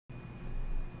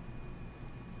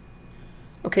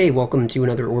Okay, welcome to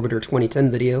another Orbiter 2010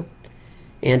 video,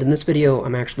 and in this video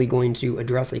I'm actually going to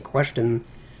address a question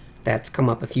that's come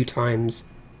up a few times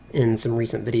in some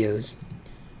recent videos,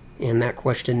 and that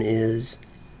question is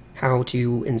how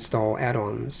to install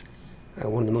add-ons.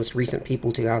 One of the most recent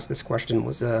people to ask this question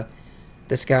was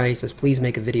this guy. He says, please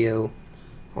make a video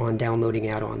on downloading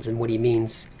add-ons, and what he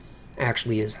means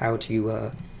actually is how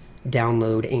to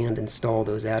download and install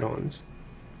those add-ons.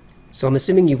 So I'm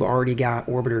assuming you've already got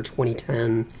Orbiter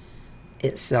 2010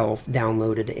 itself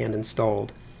downloaded and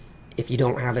installed. If you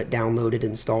don't have it downloaded,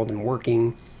 installed, and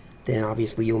working, then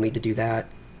obviously you'll need to do that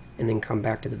and then come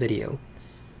back to the video.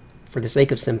 For the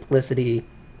sake of simplicity,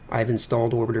 I've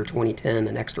installed Orbiter 2010,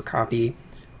 an extra copy,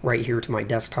 right here to my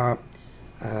desktop.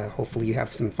 Hopefully you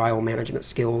have some file management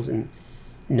skills and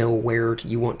know where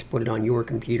you want to put it on your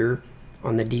computer,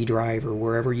 on the D drive or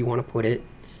wherever you want to put it.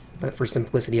 But for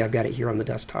simplicity, I've got it here on the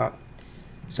desktop.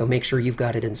 So make sure you've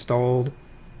got it installed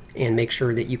and make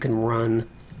sure that you can run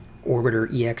Orbiter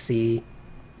EXE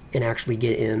and actually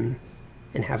get in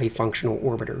and have a functional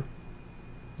Orbiter.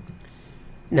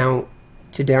 Now,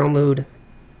 to download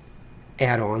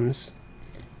add-ons,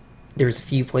 there's a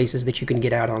few places that you can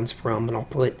get add-ons from, and I'll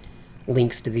put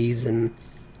links to these in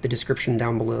the description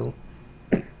down below.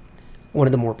 One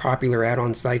of the more popular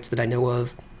add-on sites that I know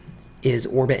of is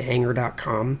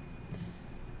orbithangar.com.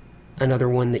 Another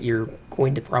one that you're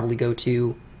going to probably go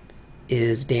to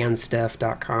is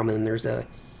dansteph.com, and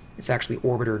it's actually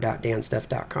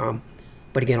orbiter.dansteph.com.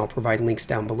 But again, I'll provide links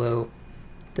down below.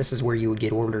 This is where you would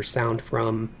get Orbiter sound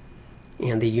from,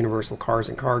 and the Universal Cars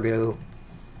and Cargo,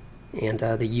 and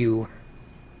the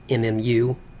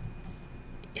MMU.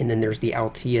 And then there's the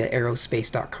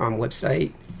AlteaAerospace.com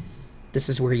website. This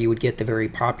is where you would get the very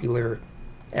popular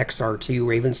XR2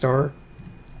 Ravenstar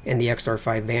and the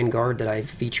XR5 Vanguard that I've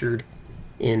featured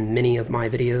in many of my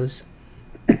videos.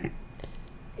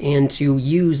 And to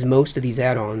use most of these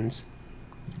add-ons,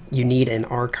 you need an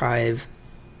archive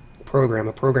program,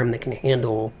 a program that can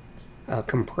handle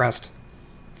compressed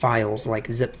files like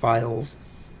zip files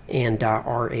and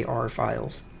 .rar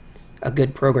files. A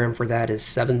good program for that is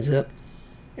 7-zip.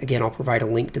 Again, I'll provide a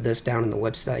link to this down in the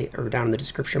website or down in the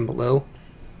description below.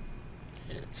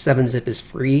 7-zip is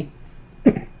free,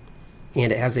 and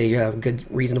it has a good,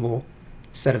 reasonable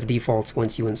set of defaults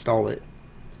once you install it.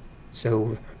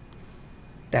 So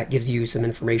that gives you some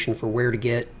information for where to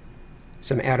get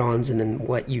some add-ons and then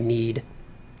what you need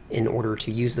in order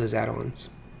to use those add-ons.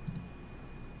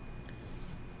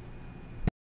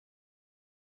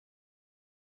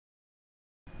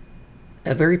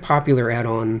 A very popular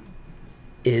add-on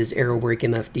is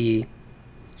Aerobraking FD,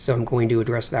 so I'm going to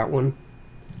address that one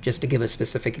just to give a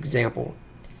specific example.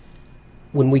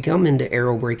 When we come into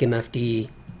Aerobraking FD,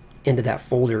 into that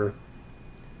folder,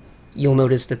 you'll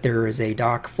notice that there is a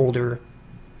dock folder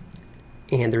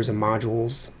and there's a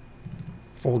modules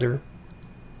folder,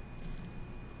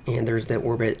 and there's the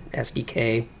Orbit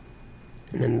SDK,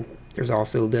 and then there's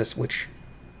also this, which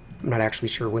I'm not actually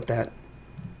sure what that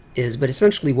is, but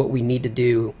essentially what we need to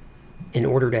do in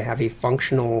order to have a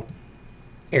functional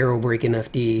Aerobraking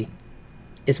FD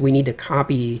is we need to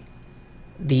copy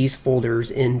these folders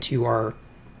into our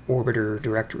Orbiter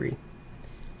directory.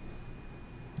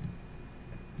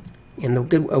 And a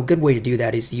good way to do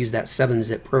that is to use that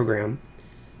 7-zip program.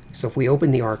 So if we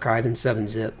open the archive in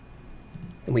 7-zip,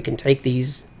 then we can take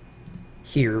these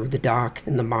here, the dock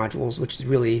and the modules, which is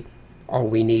really all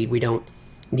we need. We don't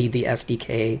need the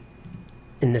SDK.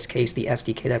 In this case, the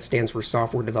SDK, that stands for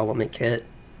Software Development Kit,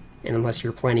 and unless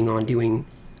you're planning on doing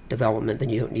development, then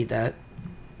you don't need that.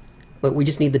 But we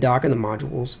just need the dock and the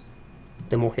modules.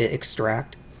 Then we'll hit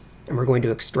extract, and we're going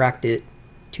to extract it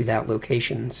to that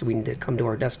location. So we need to come to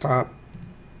our desktop,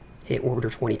 hit Orbiter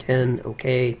 2010,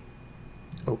 OK,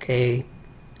 OK.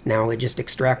 Now it just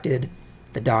extracted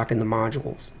the dock and the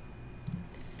modules.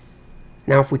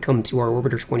 Now if we come to our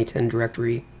Orbiter 2010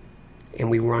 directory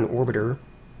and we run Orbiter,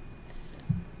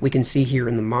 we can see here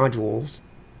in the modules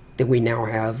that we now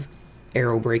have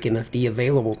Aerobraking FD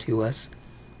available to us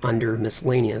under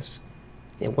miscellaneous.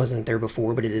 It wasn't there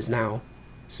before, but it is now.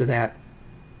 So that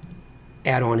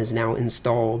add-on is now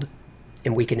installed,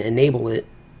 and we can enable it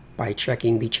by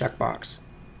checking the checkbox.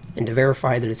 And to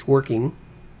verify that it's working,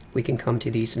 we can come to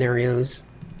the scenarios.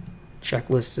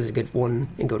 Checklist is a good one,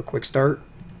 and go to Quick Start,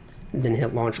 and then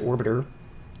hit Launch Orbiter.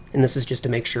 And this is just to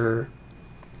make sure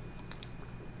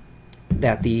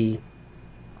that the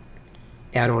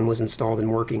add-on was installed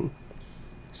and working.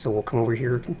 So we'll come over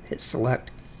here, hit Select,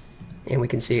 and we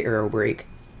can see Aerobrake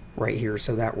right here,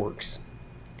 so that works.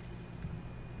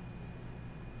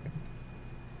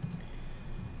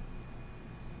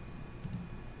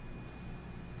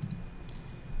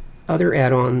 Other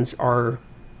add-ons are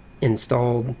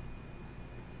installed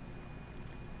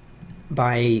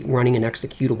by running an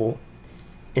executable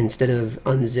instead of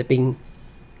unzipping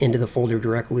into the folder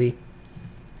directly.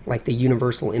 Like the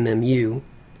universal MMU,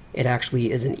 it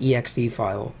actually is an exe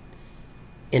file.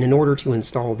 And in order to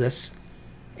install this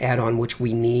add-on, which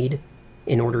we need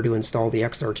in order to install the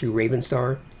XR2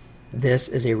 Ravenstar, this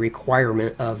is a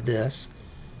requirement of this.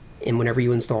 And whenever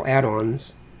you install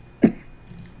add-ons,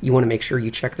 you want to make sure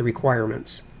you check the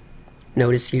requirements.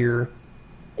 Notice here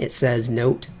it says,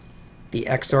 note, the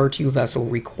XR2 vessel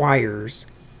requires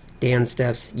Dan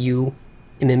Steph's MMU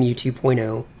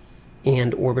 2.0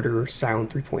 and Orbiter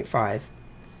Sound 3.5.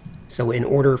 So in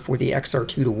order for the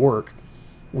XR2 to work,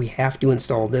 we have to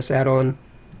install this add-on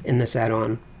and this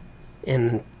add-on.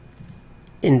 And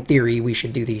in theory, we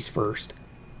should do these first.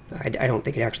 I don't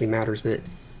think it actually matters, but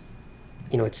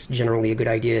you know, it's generally a good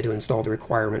idea to install the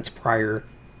requirements prior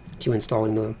to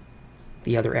installing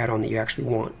the other add-on that you actually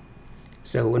want.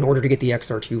 So in order to get the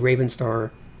XR2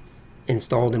 Ravenstar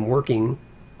installed and working,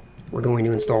 we're going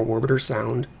to install Orbiter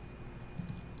Sound.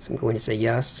 So I'm going to say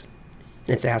yes,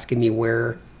 and it's asking me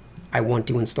where I want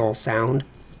to install sound,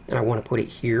 and I want to put it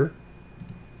here.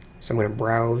 So I'm going to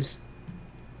browse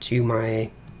to my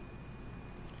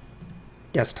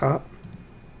desktop,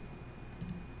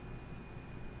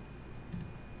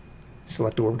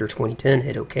 select Orbiter 2010,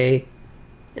 hit OK,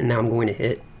 and now I'm going to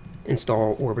hit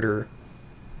install Orbiter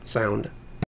Sound.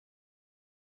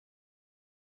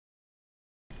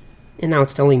 And now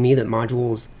it's telling me that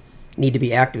modules need to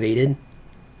be activated.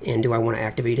 And do I want to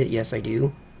activate it? Yes, I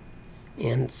do.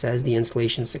 And it says the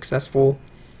installation is successful,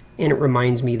 and it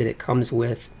reminds me that it comes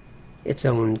with its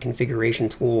own configuration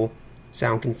tool,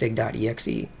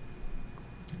 soundconfig.exe.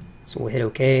 So we'll hit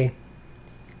OK,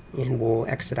 and we'll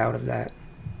exit out of that.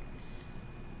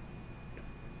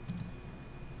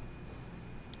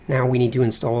 Now we need to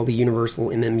install the universal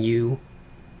MMU.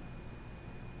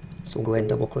 So we'll go ahead and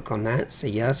double click on that, say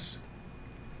yes.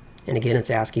 And again, it's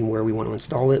asking where we want to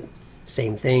install it.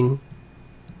 Same thing.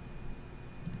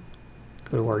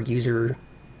 Go to our user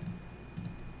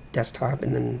desktop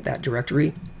and then that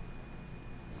directory.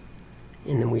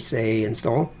 And then we say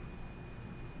install.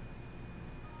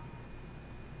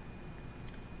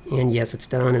 And yes, it's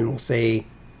done. And we'll say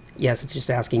yes, it's just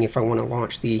asking if I want to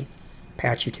launch the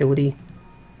patch utility.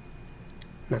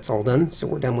 That's all done, so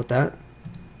we're done with that.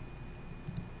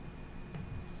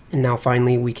 And now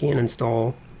finally we can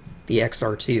install the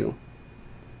XR2.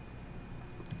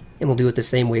 And we'll do it the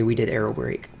same way we did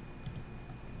Aerobrake.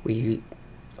 We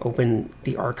open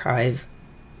the archive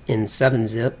in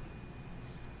 7-zip,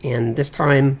 and this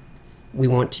time we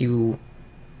want to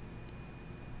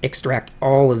extract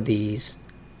all of these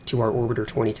to our Orbiter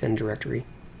 2010 directory.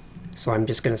 So I'm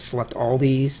just going to select all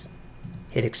these,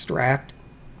 hit extract.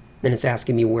 Then it's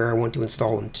asking me where I want to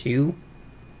install them to,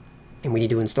 and we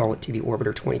need to install it to the Orbiter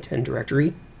 2010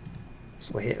 directory.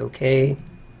 So we'll hit OK.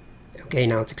 Okay,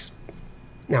 now it's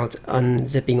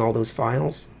unzipping all those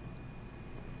files.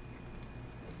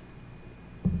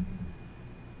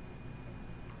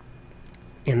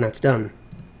 And that's done.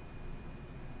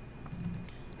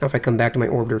 Now if I come back to my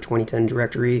Orbiter 2010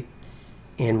 directory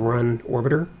and run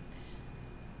Orbiter,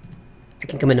 I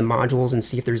can come into modules and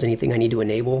see if there's anything I need to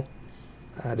enable.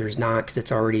 There's not, because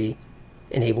it's already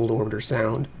enabled Orbiter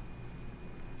Sound.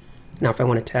 Now if I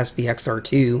want to test the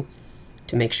XR2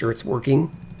 to make sure it's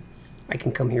working, I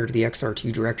can come here to the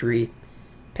XR2 directory,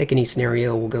 pick any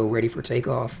scenario, we'll go ready for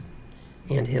takeoff,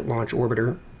 and hit launch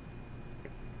Orbiter.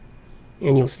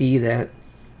 And you'll see that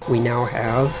we now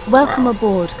have... Welcome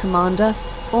aboard, Commander.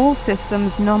 All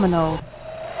systems nominal.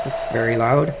 It's very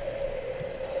loud.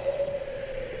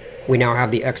 We now have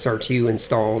the XR2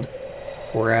 installed,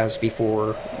 whereas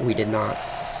before we did not.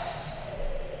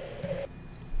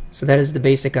 So that is the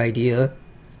basic idea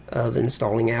of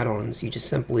installing add-ons. You just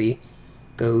simply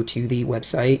go to the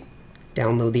website,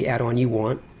 download the add-on you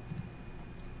want,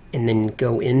 and then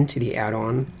go into the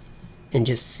add-on and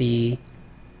just see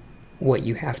what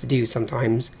you have to do.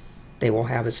 Sometimes they will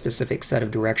have a specific set of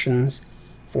directions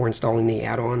for installing the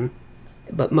add-on,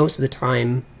 but most of the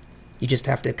time you just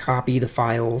have to copy the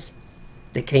files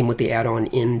that came with the add-on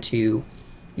into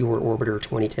your Orbiter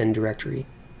 2010 directory.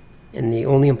 And the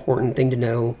only important thing to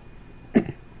know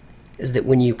is that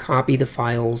when you copy the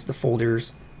files, the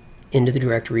folders, into the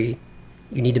directory,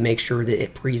 you need to make sure that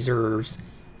it preserves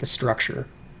the structure.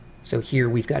 So here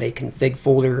we've got a config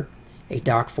folder, a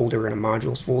doc folder, and a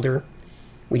modules folder.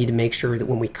 We need to make sure that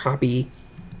when we copy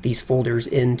these folders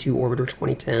into Orbiter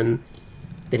 2010,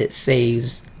 that it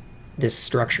saves this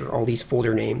structure, all these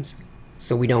folder names.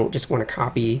 So we don't just want to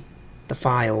copy the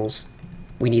files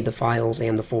we need the files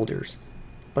and the folders.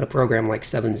 But a program like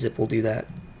 7-zip will do that.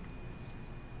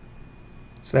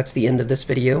 So that's the end of this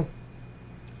video.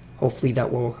 Hopefully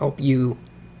that will help you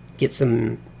get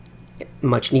some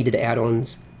much needed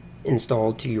add-ons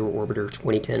installed to your Orbiter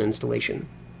 2010 installation.